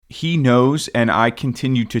he knows, and I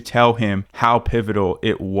continue to tell him how pivotal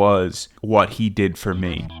it was what he did for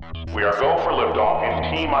me. We are go for liftoff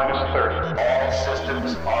in T-minus 30. All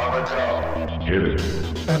systems are go. Hit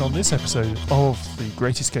it. And on this episode of the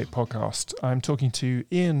Great Escape podcast, I'm talking to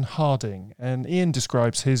Ian Harding, and Ian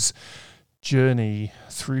describes his journey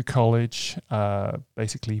through college,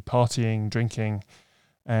 basically partying, drinking,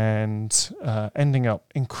 and ending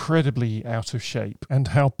up incredibly out of shape, and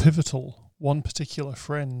how pivotal one particular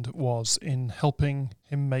friend was in helping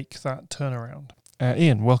him make that turnaround.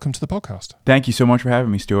 Ian, welcome to the podcast. Thank you so much for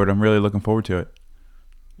having me, Stuart. I'm really looking forward to it.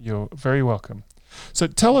 You're very welcome. So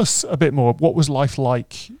tell us a bit more. What was life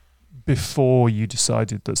like before you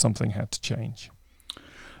decided that something had to change?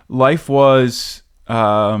 Life was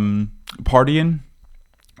partying,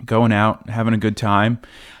 going out, having a good time.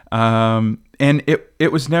 And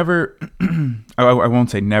it was never, I won't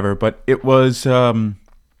say never, but it was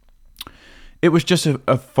just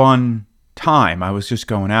a fun time. I was just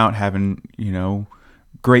going out, having,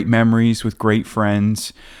 great memories with great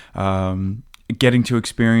friends, getting to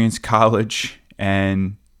experience college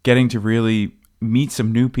and getting to really meet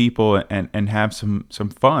some new people and have some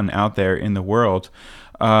fun out there in the world.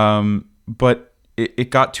 But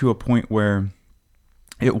it got to a point where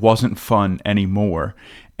it wasn't fun anymore.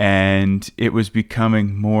 And it was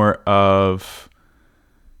becoming more of,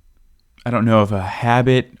 I don't know, of a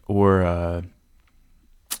habit or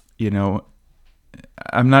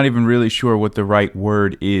I'm not even really sure what the right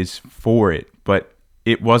word is for it, but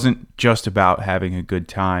it wasn't just about having a good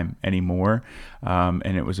time anymore.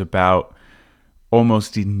 And it was about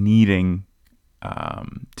almost needing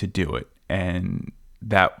to do it. And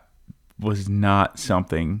that was not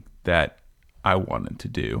something that I wanted to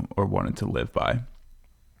do or wanted to live by.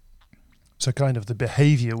 So kind of the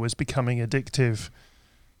behavior was becoming addictive.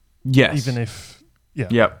 Yes. Even if, yeah.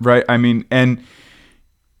 Yeah, right. I mean, and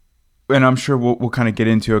I'm sure we'll kind of get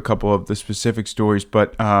into a couple of the specific stories,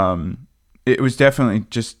 but it was definitely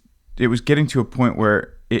it was getting to a point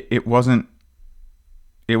where it wasn't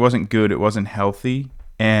good. It wasn't healthy.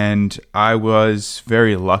 And I was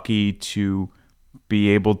very lucky to be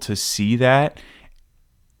able to see that,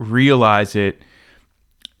 realize it,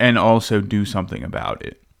 and also do something about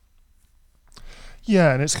it.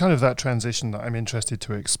 Yeah, and it's kind of that transition that I'm interested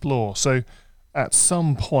to explore. So at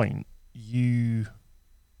some point, you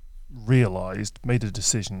made a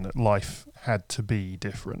decision that life had to be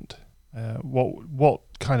different. What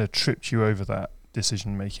kind of tripped you over that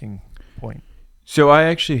decision-making point? So I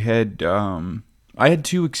actually had I had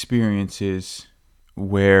two experiences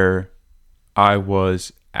where I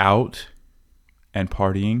was out and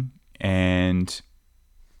partying, and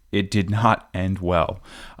it did not end well.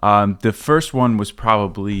 The first one was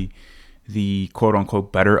probably the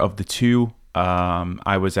quote-unquote better of the two.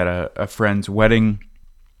 I was at a friend's wedding,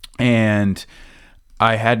 and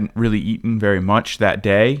I hadn't really eaten very much that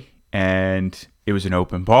day, and it was an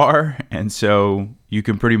open bar, and so you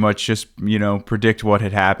can pretty much just, predict what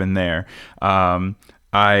had happened there.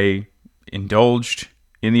 I indulged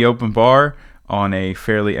in the open bar on a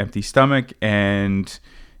fairly empty stomach, and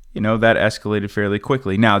that escalated fairly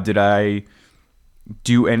quickly. Now, did I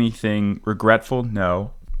do anything regretful?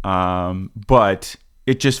 No. But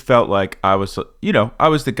it just felt like I was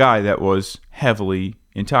the guy that was heavily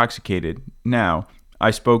intoxicated. Now,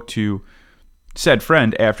 I spoke to said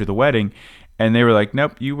friend after the wedding, and they were like,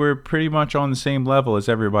 nope, you were pretty much on the same level as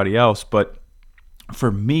everybody else. But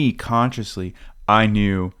for me, consciously, I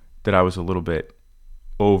knew that I was a little bit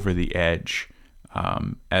over the edge,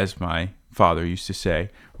 as my father used to say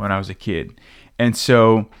when I was a kid. And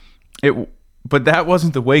so but that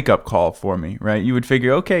wasn't the wake-up call for me, right? You would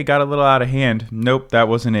figure, okay, got a little out of hand. Nope, that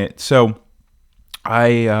wasn't it. So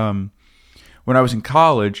when I was in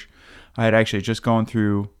college, I had actually just gone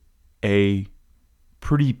through a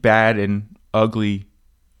pretty bad and ugly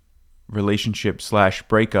relationship /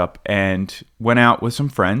 breakup, and went out with some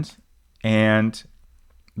friends, and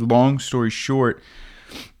long story short,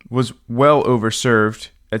 was well overserved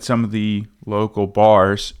at some of the local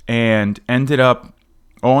bars, and ended up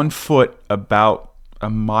on foot about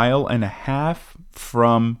 1.5 miles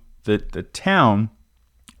from the town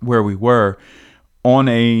where we were, on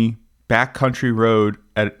a backcountry road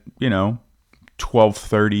at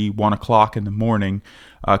 12:30, 1 o'clock in the morning,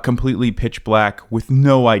 completely pitch black, with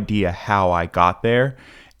no idea how I got there.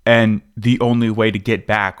 And the only way to get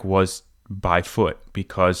back was by foot,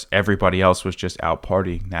 because everybody else was just out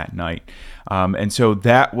partying that night. And so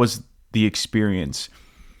that was the experience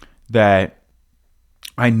that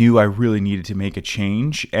I knew I really needed to make a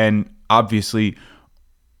change. And obviously,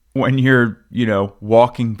 when you're,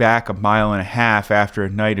 walking back a mile and a half after a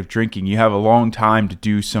night of drinking, you have a long time to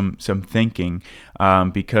do some thinking,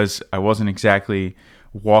 because I wasn't exactly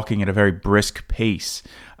walking at a very brisk pace.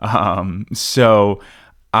 So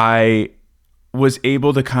I was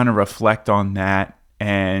able to kind of reflect on that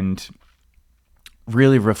and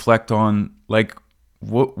really reflect on, like,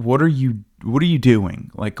 what are you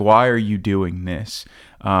doing? Like, why are you doing this?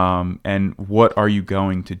 And what are you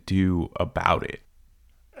going to do about it?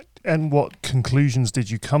 And what conclusions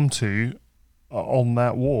did you come to on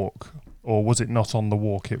that walk? Or was it not on the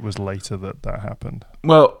walk, it was later that happened?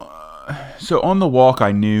 Well, so on the walk,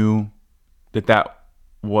 I knew that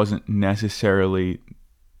wasn't necessarily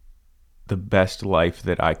the best life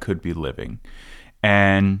that I could be living.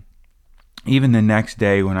 And even the next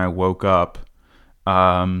day when I woke up,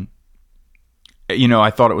 I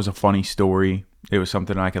thought it was a funny story. It was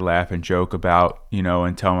something I could laugh and joke about,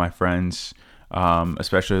 and tell my friends,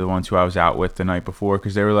 especially the ones who I was out with the night before,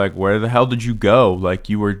 because they were like, where the hell did you go? Like,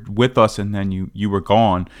 you were with us and then you were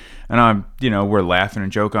gone. And we're laughing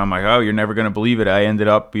and joking. I'm like, oh, you're never going to believe it. I ended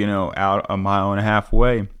up, out a mile and a half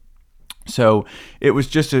away. So it was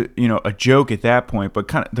just a joke at that point. But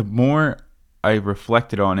kind of the more I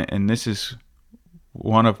reflected on it, and this is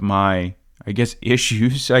one of my, I guess,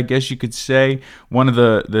 issues, I guess you could say. One of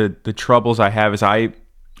the troubles I have is I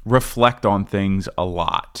reflect on things a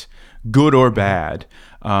lot, good or bad.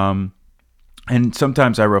 And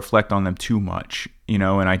sometimes I reflect on them too much,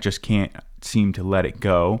 and I just can't seem to let it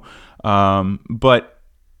go. But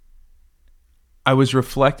I was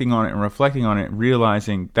reflecting on it,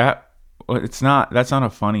 realizing that that's not a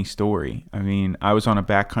funny story. I mean, I was on a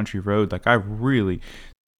backcountry road. Like,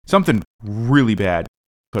 something really bad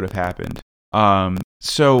could have happened.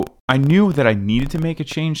 So I knew that I needed to make a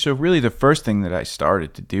change. So really the first thing that I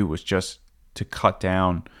started to do was just to cut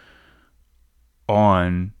down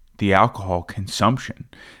on the alcohol consumption.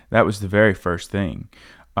 That was the very first thing.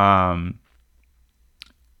 I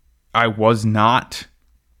was not,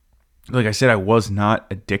 like I said, I was not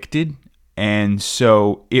addicted. And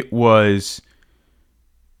so it was,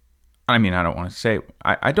 I mean, I don't want to say,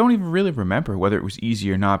 I don't even really remember whether it was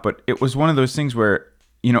easy or not, but it was one of those things where,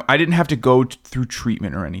 I didn't have to go through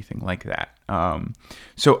treatment or anything like that.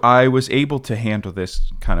 So I was able to handle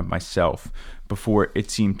this kind of myself before it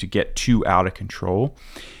seemed to get too out of control.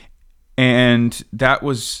 And that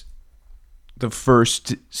was the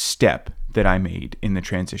first step that I made in the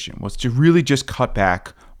transition, was to really just cut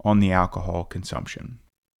back on the alcohol consumption.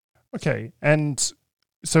 Okay. And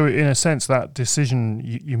so in a sense, that decision,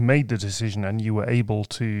 you made the decision and you were able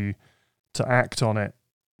to act on it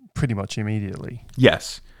pretty much immediately.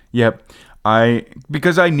 Yes. Yep.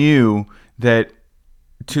 Because I knew that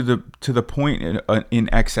to the point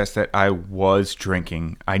in excess that I was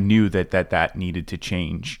drinking, I knew that needed to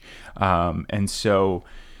change. And so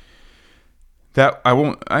that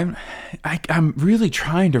I'm really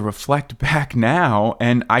trying to reflect back now,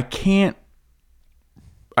 and I can't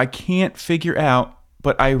figure out,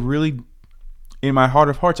 but I really, in my heart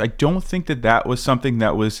of hearts, I don't think that was something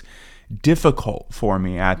that was difficult for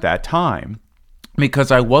me at that time,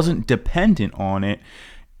 because I wasn't dependent on it.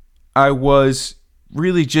 I was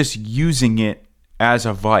really just using it as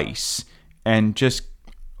a vice and just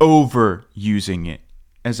overusing it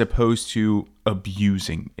as opposed to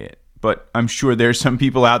abusing it. But I'm sure there's some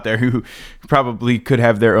people out there who probably could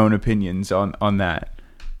have their own opinions on that.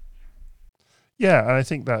 Yeah, and I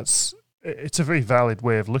think it's a very valid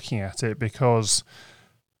way of looking at it, because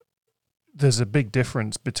there's a big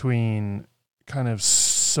difference between kind of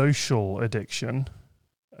social addiction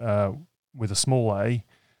with a small a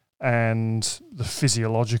and the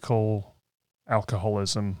physiological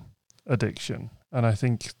alcoholism addiction. And I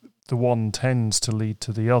think the one tends to lead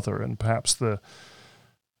to the other, and perhaps the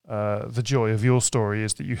joy of your story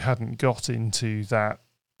is that you hadn't got into that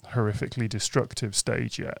horrifically destructive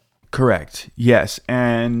stage yet. Correct. Yes.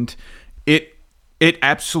 And it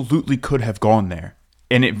absolutely could have gone there.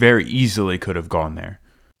 And it very easily could have gone there.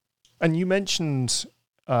 And you mentioned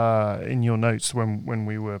in your notes when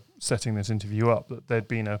we were setting this interview up that there'd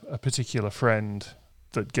been a particular friend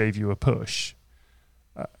that gave you a push.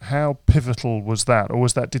 How pivotal was that? Or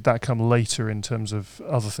did that come later in terms of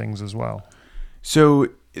other things as well? So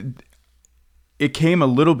it came a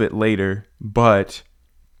little bit later, but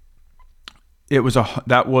that was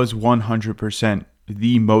 100%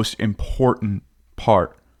 the most important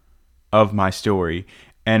part of my story,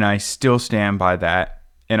 and I still stand by that,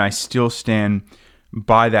 and I still stand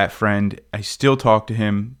by that friend. I still talk to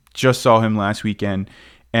him, just saw him last weekend,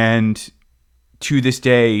 and to this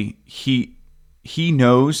day he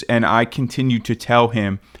knows, and I continue to tell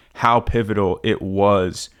him how pivotal it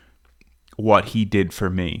was what he did for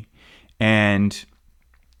me. And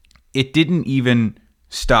it didn't even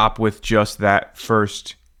stop with just that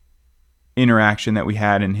first interaction that we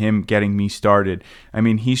had and him getting me started. I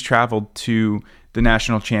mean, he's traveled to the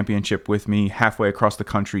national championship with me halfway across the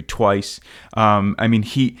country twice. I mean,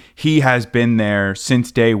 he has been there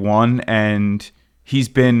since day one, and he's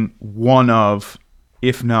been one of,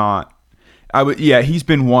 if not, he's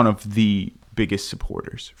been one of the biggest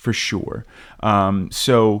supporters for sure.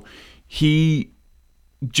 So he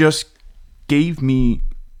just gave me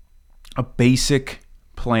a basic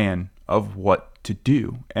plan of what to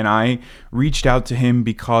do. And I reached out to him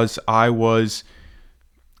because I was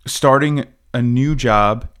starting a new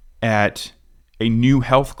job at a new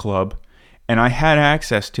health club, and I had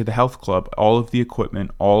access to the health club, all of the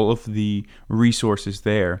equipment, all of the resources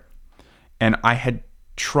there. And I had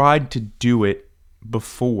tried to do it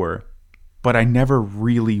before, but I never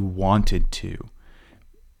really wanted to.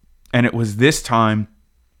 And it was this time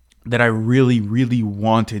that I really, really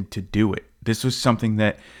wanted to do it. This was something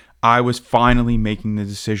that I was finally making the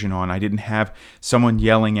decision on. I didn't have someone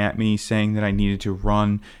yelling at me saying that I needed to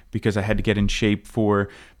run because I had to get in shape for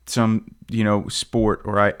some, sport,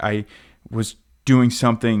 or I was doing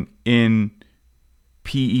something in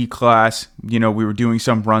PE class. We were doing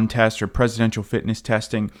some run test or presidential fitness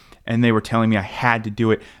testing, and they were telling me I had to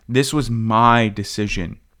do it. This was my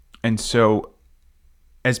decision. And so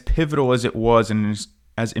as pivotal as it was, and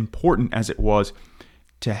as important as it was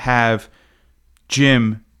to have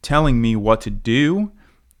Jim telling me what to do,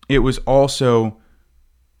 it was also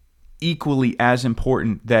equally as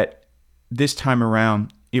important that this time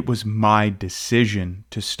around it was my decision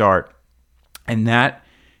to start. And that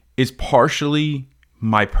is partially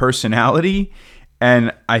my personality,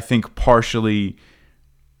 and I think partially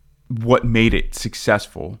what made it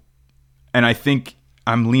successful. And I think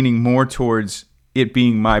I'm leaning more towards it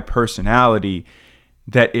being my personality,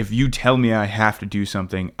 that if you tell me I have to do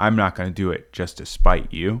something, I'm not going to do it just to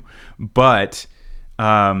spite you. But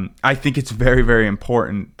I think it's very, very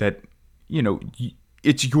important that,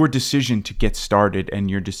 it's your decision to get started and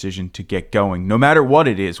your decision to get going, no matter what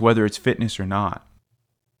it is, whether it's fitness or not.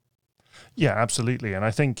 Yeah, absolutely. And I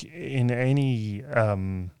think in any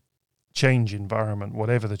change environment,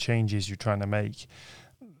 whatever the change is you're trying to make,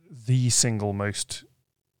 the single most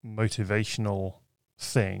motivational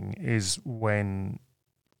thing is when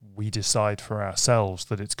we decide for ourselves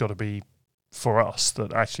that it's got to be for us,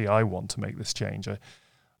 that actually I want to make this change.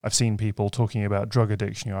 I've seen people talking about drug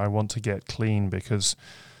addiction. I want to get clean because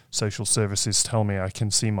social services tell me I can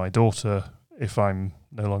see my daughter if I'm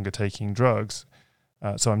no longer taking drugs.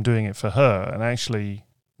 So I'm doing it for her. And actually,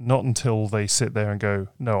 not until they sit there and go,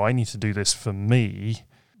 no, I need to do this for me,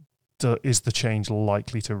 is the change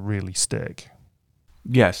likely to really stick.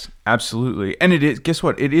 Yes, absolutely. And it is, guess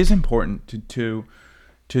what? It is important to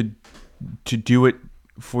do it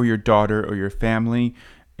for your daughter or your family,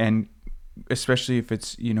 and especially if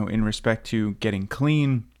it's, in respect to getting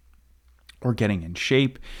clean or getting in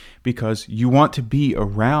shape, because you want to be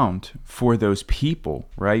around for those people,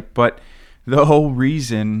 right? But the whole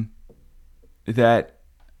reason that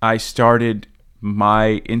I started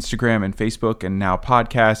my Instagram and Facebook and now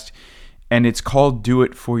podcast, and it's called Do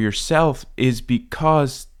It For Yourself, is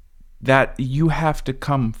because that you have to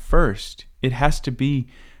come first. It has to be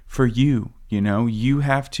for you, you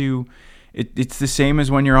have to. It's the same as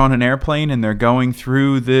when you're on an airplane and they're going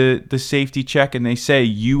through the safety check and they say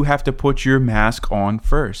you have to put your mask on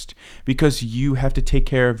first, because you have to take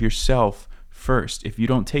care of yourself first. If you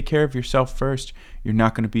don't take care of yourself first, you're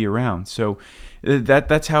not going to be around. So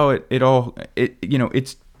that's how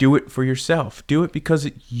it's do it for yourself. Do it because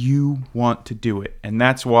you want to do it. And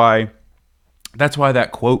that's why that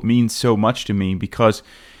quote means so much to me, because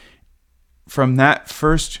from that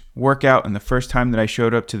first workout and the first time that I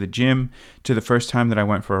showed up to the gym, to the first time that I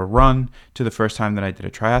went for a run, to the first time that I did a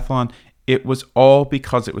triathlon, it was all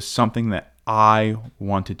because it was something that I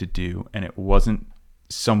wanted to do, and it wasn't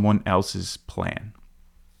someone else's plan.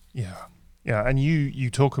 Yeah. And you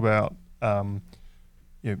talk about doing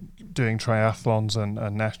triathlons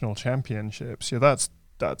and national championships. Yeah,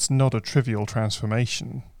 that's not a trivial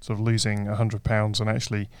transformation. Sort of losing 100 pounds and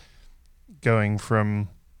actually going from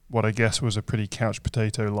what I guess was a pretty couch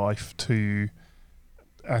potato life to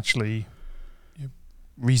actually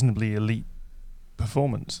reasonably elite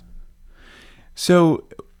performance. So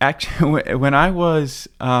actually, when I was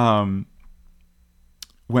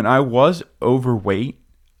overweight,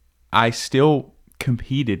 I still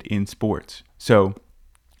competed in sports. So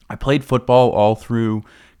I played football all through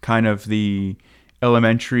kind of the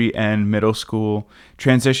elementary and middle school,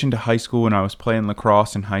 transitioned to high school when I was playing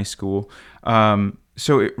lacrosse in high school.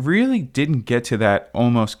 So it really didn't get to that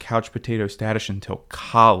almost couch potato status until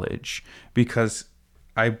college, because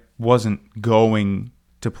I wasn't going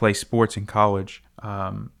to play sports in college.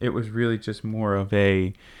 It was really just more of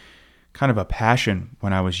a kind of a passion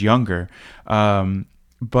when I was younger.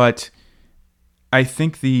 But I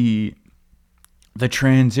think the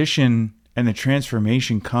transition and the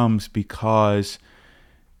transformation comes because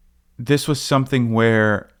this was something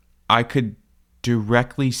where I could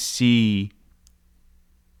directly see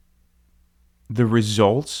the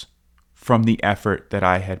results from the effort that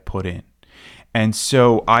I had put in. And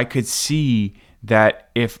so I could see that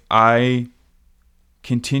if I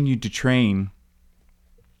continued to train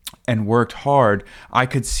and worked hard, I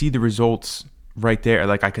could see the results right there.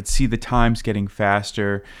 Like, I could see the times getting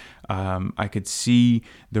faster. I could see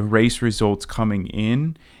the race results coming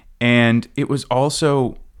in. And it was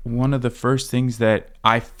also one of the first things that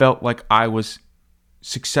I felt like I was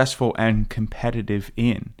successful and competitive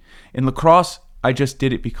in. In lacrosse, I just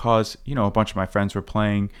did it because, a bunch of my friends were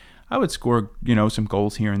playing. I would score, some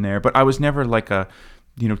goals here and there, but I was never like a,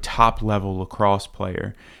 top level lacrosse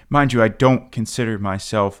player. Mind you, I don't consider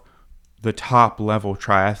myself the top level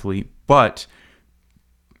triathlete, but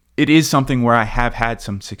it is something where I have had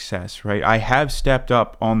some success, right? I have stepped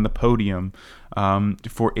up on the podium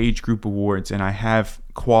for age group awards, and I have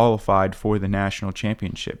qualified for the national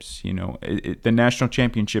championships. The national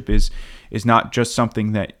championship is not just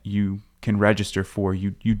something that you can register for.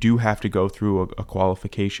 You do have to go through a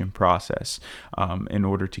qualification process in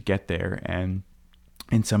order to get there. And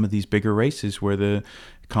in some of these bigger races where the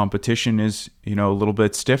competition is a little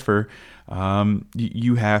bit stiffer,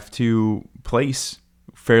 you have to place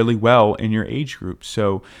fairly well in your age group.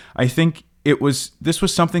 So I think this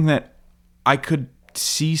was something that I could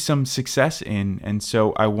see some success in, and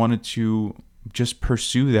so I wanted to just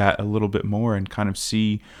pursue that a little bit more and kind of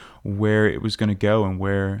see where it was going to go and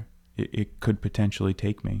where it could potentially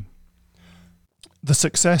take me. The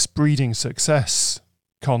success breeding success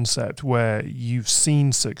concept, where you've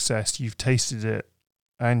seen success, you've tasted it,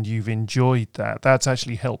 and you've enjoyed that's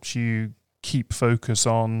actually helped you keep focus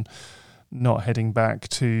on not heading back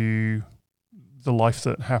to the life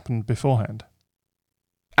that happened beforehand.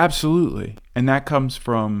 Absolutely. And that comes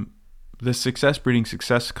from the success breeding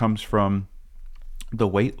success comes from the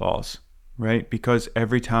weight loss, right? Because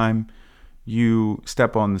every time you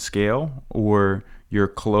step on the scale, or your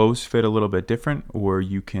clothes fit a little bit different, or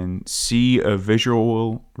you can see a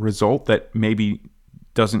visual result that maybe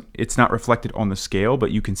it's not reflected on the scale,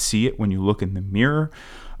 but you can see it when you look in the mirror.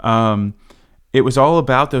 It was all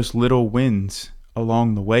about those little wins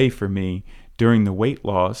along the way for me during the weight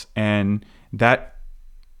loss, and that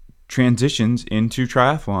transitions into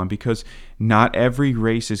triathlon, because not every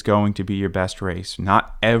race is going to be your best race.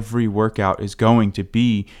 Not every workout is going to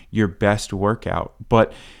be your best workout,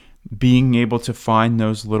 but being able to find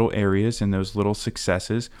those little areas and those little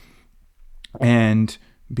successes and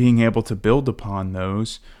being able to build upon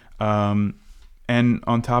those. And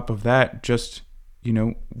on top of that, just,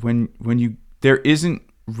 when there isn't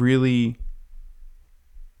really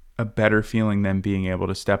a better feeling than being able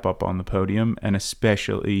to step up on the podium, and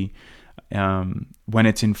especially when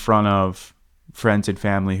it's in front of friends and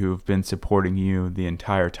family who have been supporting you the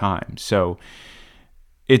entire time. So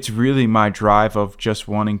it's really my drive of just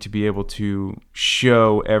wanting to be able to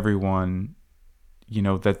show everyone,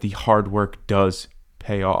 that the hard work does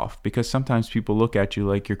pay off, because sometimes people look at you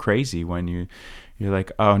like you're crazy when you're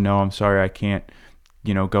like, oh no, I'm sorry, I can't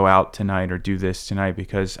go out tonight or do this tonight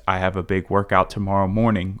because I have a big workout tomorrow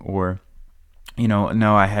morning, or,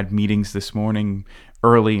 no, I had meetings this morning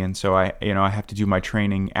early, and so I have to do my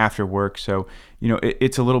training after work. So,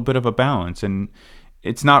 it's a little bit of a balance, and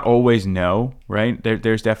it's not always no, right?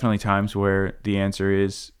 There's definitely times where the answer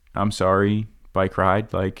is, I'm sorry, bike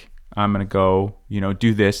ride, like I'm going to go,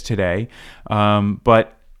 do this today.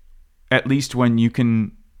 But at least when you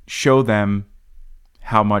can show them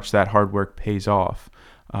how much that hard work pays off,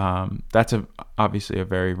 that's obviously a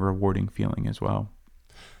very rewarding feeling as well.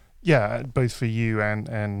 Yeah, both for you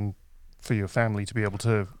and for your family to be able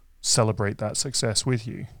to celebrate that success with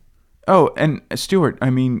you. Oh, and Stuart, I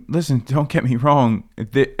mean, listen, don't get me wrong.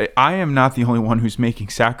 I am not the only one who's making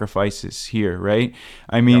sacrifices here, right?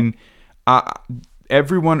 I mean,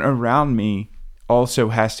 everyone around me also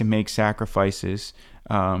has to make sacrifices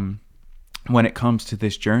when it comes to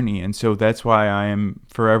this journey. And so that's why I am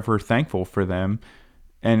forever thankful for them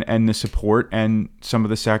and the support and some of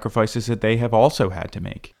the sacrifices that they have also had to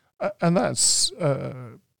make. And that's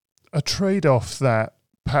a trade-off that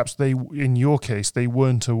perhaps in your case, they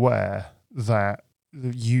weren't aware that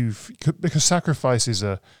because sacrifice is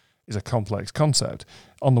a complex concept.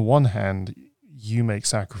 On the one hand, you make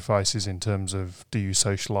sacrifices in terms of, do you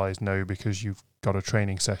socialize? No, because you've got a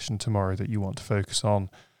training session tomorrow that you want to focus on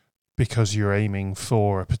because you're aiming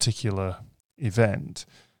for a particular event.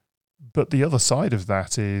 But the other side of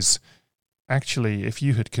that is, actually, if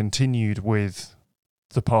you had continued with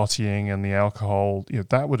the partying and the alcohol,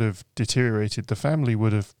 that would have deteriorated. The family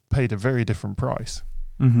would have paid a very different price.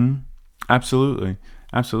 Mm-hmm. Absolutely.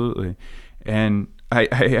 And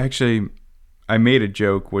I made a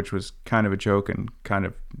joke, which was kind of a joke and kind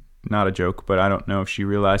of not a joke, but I don't know if she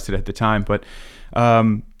realized it at the time. But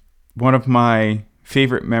one of my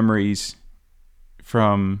favorite memories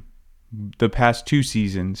from the past 2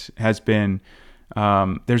 seasons has been,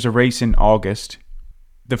 there's a race in August.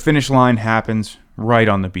 The finish line happens right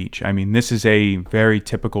on the beach. I mean, this is a very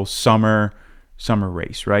typical summer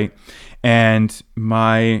race, right? And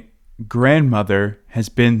my grandmother has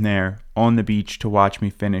been there on the beach to watch me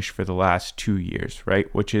finish for the last 2 years,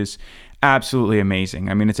 right? Which is absolutely amazing.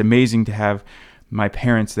 I mean, it's amazing to have my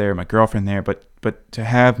parents there, my girlfriend there, but to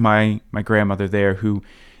have my grandmother there, who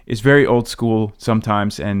is very old school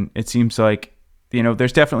sometimes, and it seems like,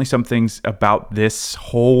 there's definitely some things about this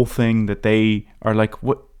whole thing that they are like,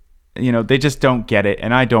 what, they just don't get it,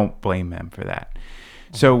 and I don't blame them for that.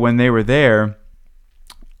 So when they were there,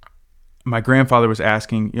 my grandfather was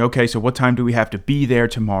asking, okay, so what time do we have to be there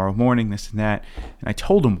tomorrow morning, this and that, and I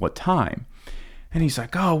told him what time. And he's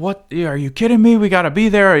like, oh, what? Are you kidding me? We got to be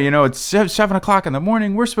there. It's 7 o'clock in the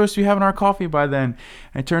morning. We're supposed to be having our coffee by then.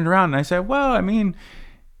 And I turned around and I said, well, I mean,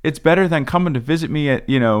 it's better than coming to visit me at,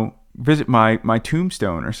 visit my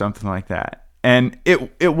tombstone or something like that. And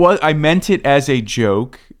it was, I meant it as a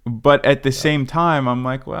joke, but at the same time, I'm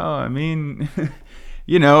like, well, I mean,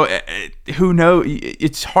 who knows?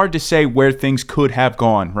 It's hard to say where things could have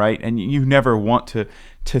gone, right? And you never want to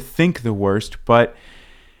think the worst, but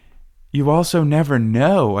you also never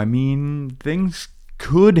know. I mean, things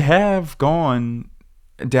could have gone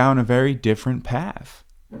down a very different path.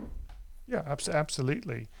 Yeah,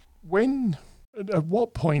 absolutely. At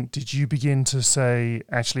what point did you begin to say,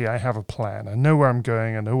 actually, I have a plan. I know where I'm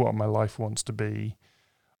going. I know what my life wants to be.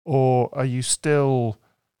 Or are you still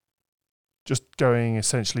just going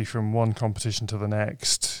essentially from one competition to the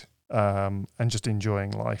next, and just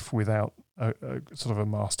enjoying life without a sort of a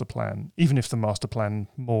master plan, even if the master plan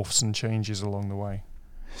morphs and changes along the way?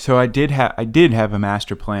 So I did have a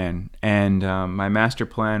master plan, and my master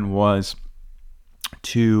plan was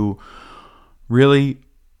to really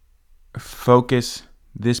focus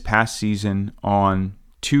this past season on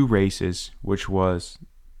 2 races, which was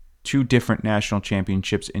 2 different national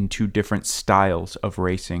championships in 2 different styles of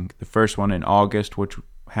racing. The first one in August, which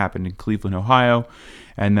happened in Cleveland, Ohio,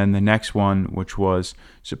 and then the next one, which was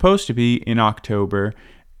supposed to be in October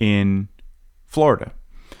in Florida.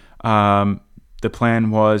 The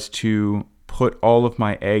plan was to put all of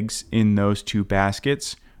my eggs in those 2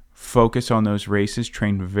 baskets, focus on those races,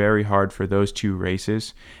 train very hard for those 2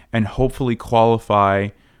 races, and hopefully qualify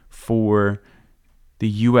for the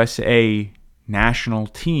USA national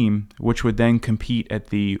team, which would then compete at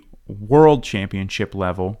the world championship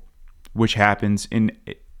level, which happens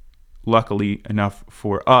luckily enough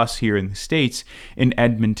for us here in the States, in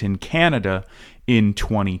Edmonton, Canada in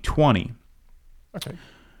 2020. Okay.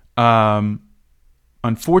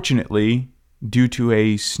 Unfortunately, due to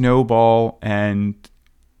a snowball and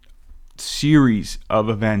series of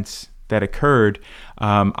events that occurred,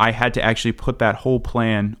 I had to actually put that whole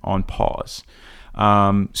plan on pause.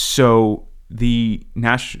 So the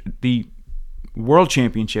World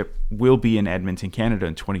Championship will be in Edmonton, Canada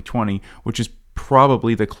in 2020, which is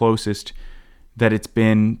probably the closest that it's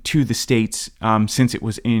been to the States since it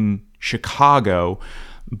was in Chicago.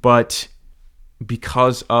 But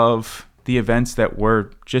because of the events that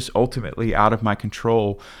were just ultimately out of my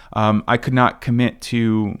control, I could not commit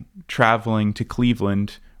to traveling to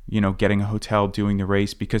Cleveland, getting a hotel, doing the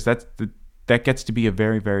race, because that gets to be a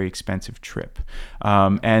very, very expensive trip.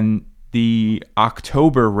 And the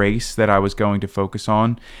October race that I was going to focus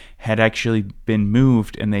on had actually been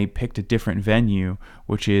moved, and they picked a different venue,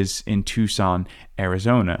 which is in Tucson,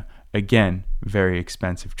 Arizona. Again, very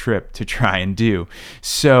expensive trip to try and do.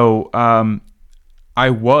 So I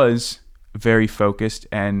was very focused,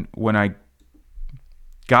 and when I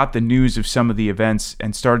got the news of some of the events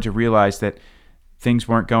and started to realize that things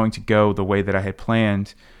weren't going to go the way that I had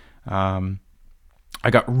planned, I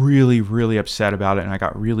got really, really upset about it, and I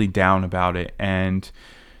got really down about it, and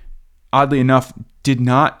oddly enough, did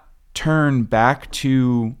not turn back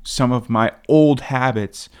to some of my old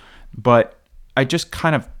habits, but I just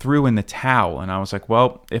kind of threw in the towel, and I was like,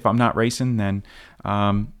 well, if I'm not racing, then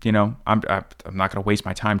I'm not going to waste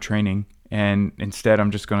my time training, and instead I'm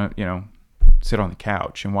just going to sit on the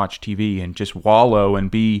couch and watch TV and just wallow and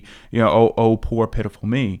be, oh, poor, pitiful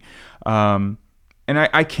me. And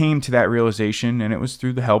I came to that realization, and it was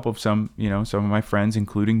through the help of some of my friends,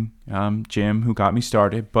 including Jim, who got me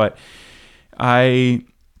started. But I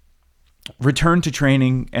returned to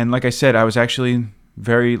training, and like I said, I was actually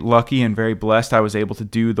very lucky and very blessed. I was able to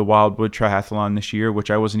do the Wildwood Triathlon this year, which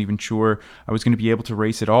I wasn't even sure I was going to be able to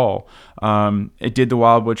race at all. I did the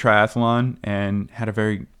Wildwood Triathlon and had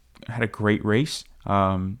a great race.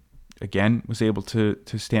 Again, was able to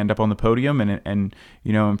stand up on the podium and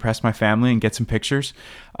impress my family and get some pictures.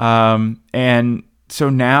 And so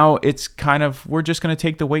now it's kind of, we're just going to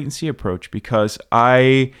take the wait and see approach, because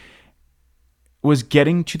I was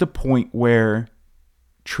getting to the point where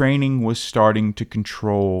training was starting to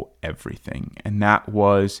control everything, and that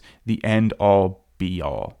was the end all be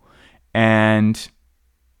all. And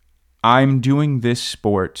I'm doing this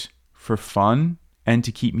sport for fun and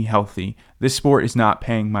to keep me healthy. This sport is not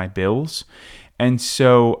paying my bills. And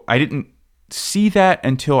so I didn't see that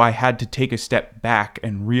until I had to take a step back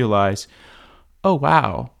and realize, oh,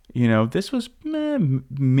 wow, this was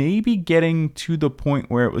maybe getting to the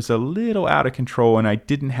point where it was a little out of control, and I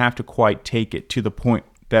didn't have to quite take it to the point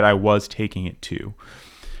that I was taking it to.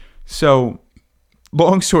 So,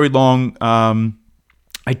 long story long,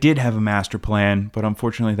 I did have a master plan, but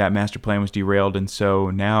unfortunately that master plan was derailed, and so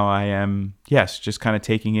now I am, just kind of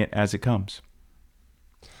taking it as it comes.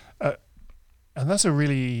 And that's a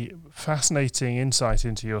really fascinating insight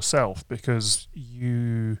into yourself, because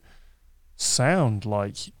you sound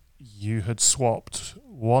like you had swapped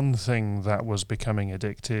one thing that was becoming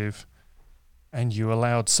addictive and you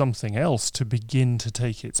allowed something else to begin to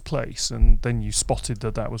take its place, and then you spotted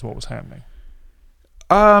that was what was happening.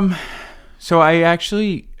 So I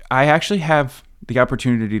actually have the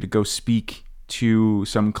opportunity to go speak to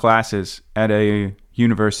some classes at a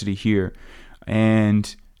university here,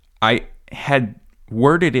 and I had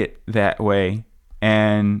worded it that way,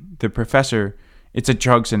 and the professor, it's a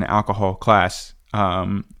drugs and alcohol class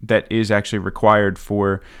that is actually required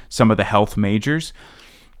for some of the health majors.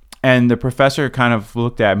 And the professor kind of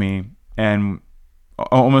looked at me and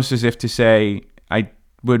almost as if to say, I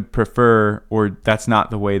would prefer, or that's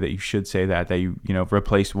not the way that you should say that you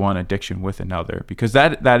replace one addiction with another, because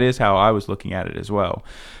that is how I was looking at it as well.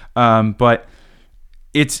 But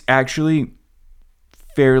it's actually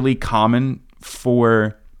fairly common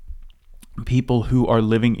for people who are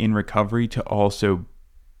living in recovery to also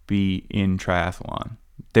be in triathlon.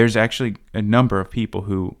 There's actually a number of people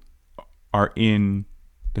who are in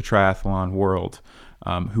the triathlon world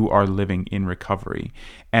who are living in recovery.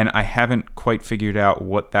 And I haven't quite figured out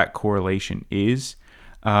what that correlation is,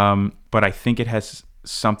 but I think it has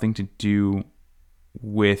something to do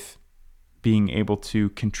with being able to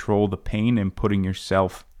control the pain and putting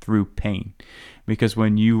yourself through pain. Because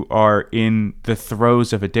when you are in the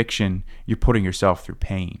throes of addiction, you're putting yourself through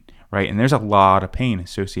pain, right? And there's a lot of pain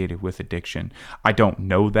associated with addiction. I don't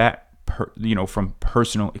know that from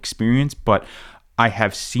personal experience, but I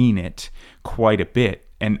have seen it quite a bit,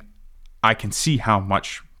 and I can see how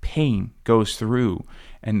much pain goes through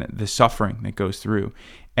and the suffering that goes through.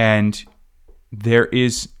 And there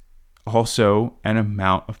is also an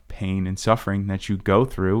amount of pain and suffering that you go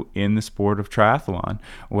through in the sport of triathlon,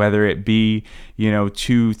 whether it be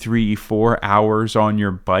 2, 3, 4 hours on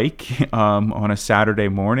your bike on a Saturday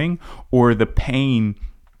morning, or the pain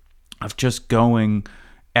of just going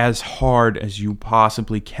as hard as you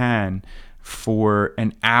possibly can for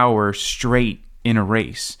an hour straight in a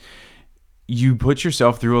race. You put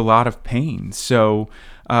yourself through a lot of pain. So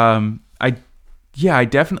I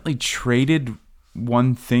definitely traded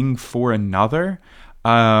one thing for another.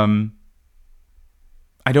 I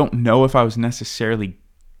don't know if I was necessarily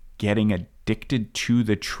getting addicted to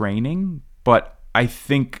the training, but I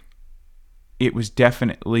think it was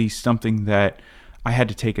definitely something that I had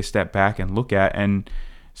to take a step back and look at. And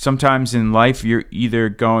sometimes in life, you're either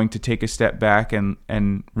going to take a step back and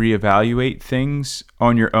reevaluate things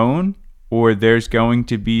on your own, or there's going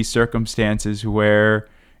to be circumstances where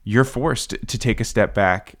you're forced to take a step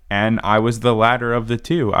back. And I was the latter of the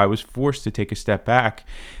two. I was forced to take a step back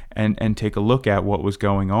and take a look at what was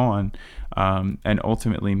going on, and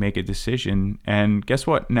ultimately make a decision. And guess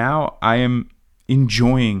what? Now I am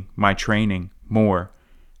enjoying my training more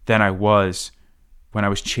than I was when I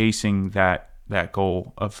was chasing that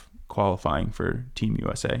goal of qualifying for Team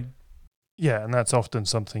USA. Yeah, and that's often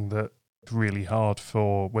something that really hard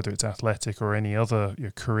for, whether it's athletic or any other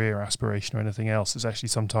your career aspiration or anything else, is actually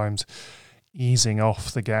sometimes easing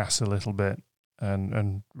off the gas a little bit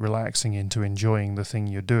and relaxing into enjoying the thing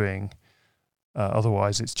you're doing.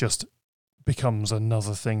 Otherwise, it's just becomes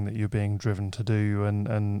another thing that you're being driven to do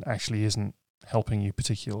and actually isn't helping you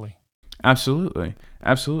particularly. Absolutely.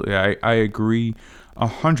 I agree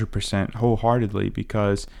 100% wholeheartedly,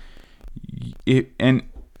 because if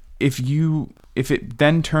it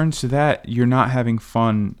then turns to that, you're not having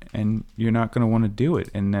fun and you're not going to want to do it.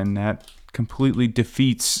 And then that completely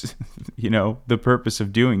defeats, the purpose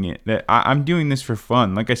of doing it. That I'm doing this for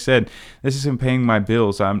fun. Like I said, this isn't paying my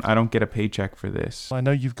bills. I don't get a paycheck for this. I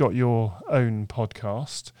know you've got your own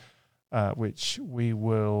podcast, which we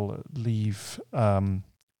will leave in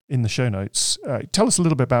the show notes. Tell us a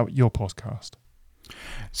little bit about your podcast.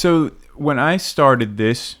 So when I started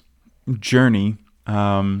this journey,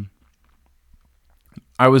 I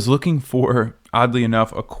was looking for, oddly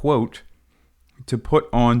enough, a quote to put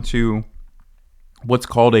onto what's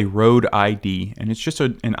called a road ID. And it's just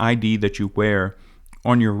an ID that you wear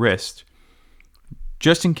on your wrist,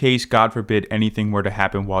 just in case, God forbid, anything were to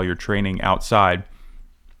happen while you're training outside.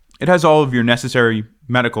 It has all of your necessary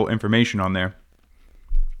medical information on there.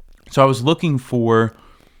 So I was looking for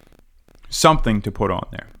something to put on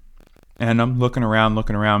there. And I'm looking around.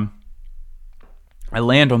 I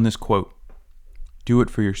land on this quote: "Do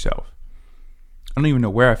it for yourself." I don't even know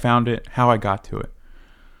where I found it, how I got to it.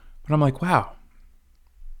 But I'm like, wow,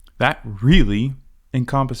 that really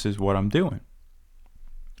encompasses what I'm doing.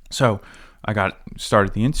 So I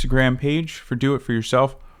started the Instagram page for Do It For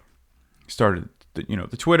Yourself. Started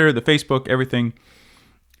the Twitter, the Facebook, everything.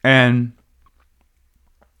 And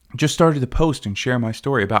just started to post and share my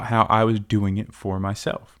story about how I was doing it for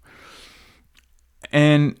myself.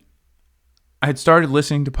 And I had started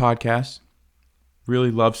listening to podcasts.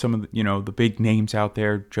 Really love some of the, the big names out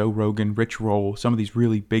there: Joe Rogan, Rich Roll, some of these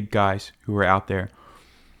really big guys who are out there.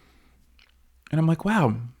 And I'm like,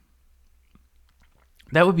 wow,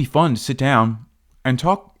 that would be fun to sit down and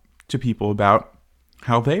talk to people about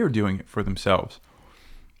how they are doing it for themselves.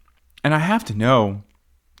 And I have to know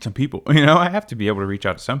some people, I have to be able to reach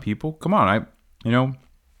out to some people. Come on, I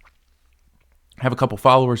have a couple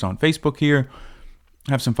followers on Facebook here,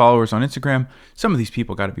 have some followers on Instagram. Some of these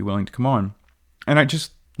people got to be willing to come on. And I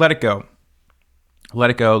just let it go.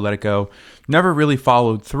 Never really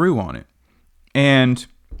followed through on it. And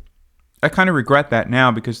I kind of regret that now,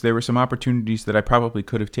 because there were some opportunities that I probably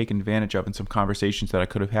could have taken advantage of, and some conversations that I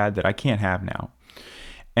could have had that I can't have now.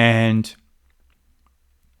 And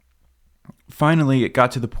finally, it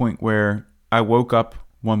got to the point where I woke up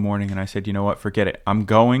one morning and I said, you know what, forget it. I'm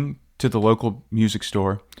going to the local music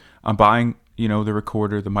store. I'm buying, the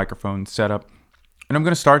recorder, the microphone setup. And I'm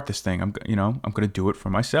going to start this thing. I'm going to do it for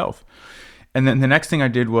myself. And then the next thing I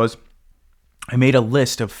did was I made a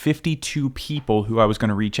list of 52 people who I was going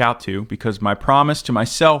to reach out to, because my promise to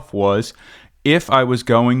myself was, if I was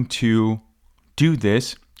going to do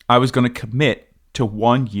this, I was going to commit to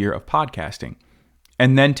 1 year of podcasting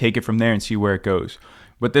and then take it from there and see where it goes.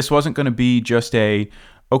 But this wasn't going to be just I'm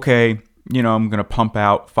going to pump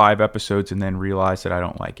out 5 episodes and then realize that I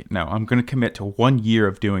don't like it. No, I'm going to commit to 1 year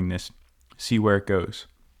of doing this. See where it goes.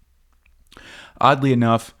 Oddly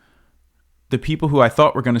enough, the people who I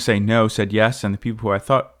thought were going to say no said yes, and the people who I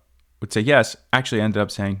thought would say yes actually ended up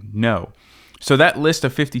saying no. So that list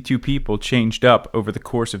of 52 people changed up over the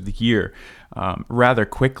course of the year rather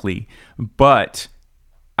quickly, but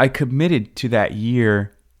I committed to that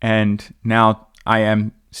year, and now I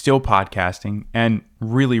am still podcasting and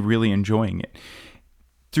really, really enjoying it.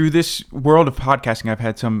 Through this world of podcasting, I've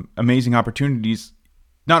had some amazing opportunities,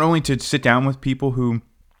 not only to sit down with people who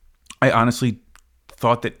I honestly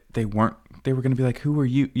thought that they were going to be like, who are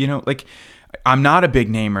you? I'm not a big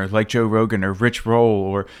namer like Joe Rogan or Rich Roll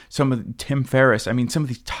or some of Tim Ferriss. I mean, some of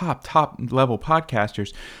these top level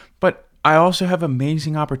podcasters. But I also have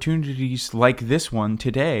amazing opportunities like this one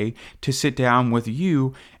today to sit down with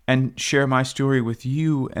you and share my story with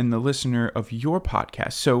you and the listener of your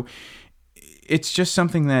podcast. So it's just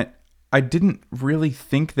something that I didn't really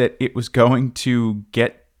think that it was going to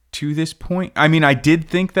get to this point. I mean, I did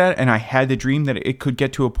think that, and I had the dream that it could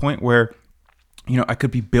get to a point where, I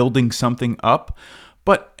could be building something up.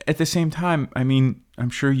 But at the same time, I mean, I'm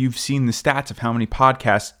sure you've seen the stats of how many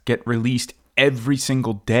podcasts get released every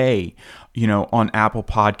single day, on Apple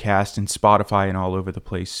Podcasts and Spotify and all over the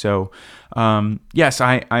place. So, yes,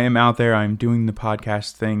 I am out there. I'm doing the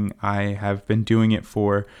podcast thing. I have been doing it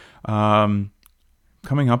for coming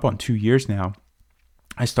up on 2 years now.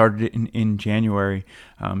 I started it in January,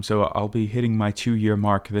 so I'll be hitting my 2-year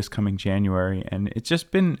mark this coming January, and it's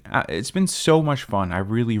been so much fun. I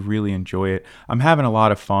really, really enjoy it. I'm having a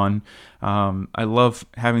lot of fun. I love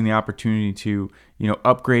having the opportunity to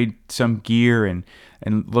upgrade some gear and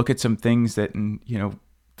look at some things that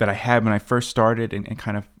that I had when I first started, and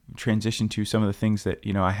kind of transition to some of the things that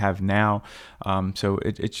I have now. So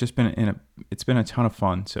it's just been it's been a ton of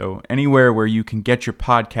fun. So anywhere where you can get your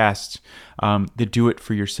podcasts, the Do It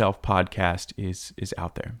For Yourself podcast is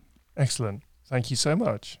out there. Excellent. Thank you so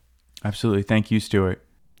much. Absolutely. Thank you, Stuart.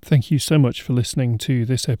 Thank you so much for listening to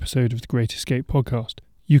this episode of the Great Escape podcast.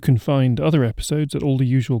 You can find other episodes at all the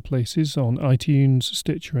usual places on iTunes,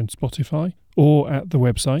 Stitcher and Spotify, or at the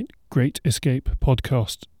website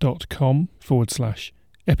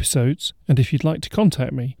greatescapepodcast.com/episodes. And if you'd like to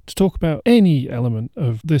contact me to talk about any element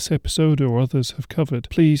of this episode or others have covered,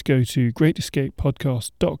 please go to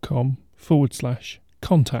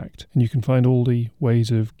greatescapepodcast.com/contact, and you can find all the ways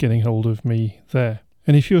of getting hold of me there.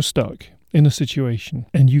 And if you're stuck in a situation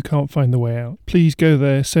and you can't find the way out, please go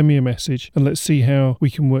there, send me a message, and let's see how we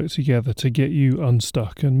can work together to get you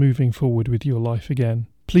unstuck and moving forward with your life again.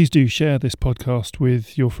 Please do share this podcast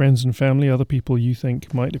with your friends and family, other people you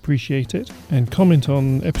think might appreciate it, and comment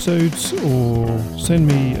on episodes or send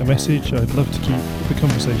me a message. I'd love to keep the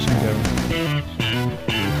conversation going.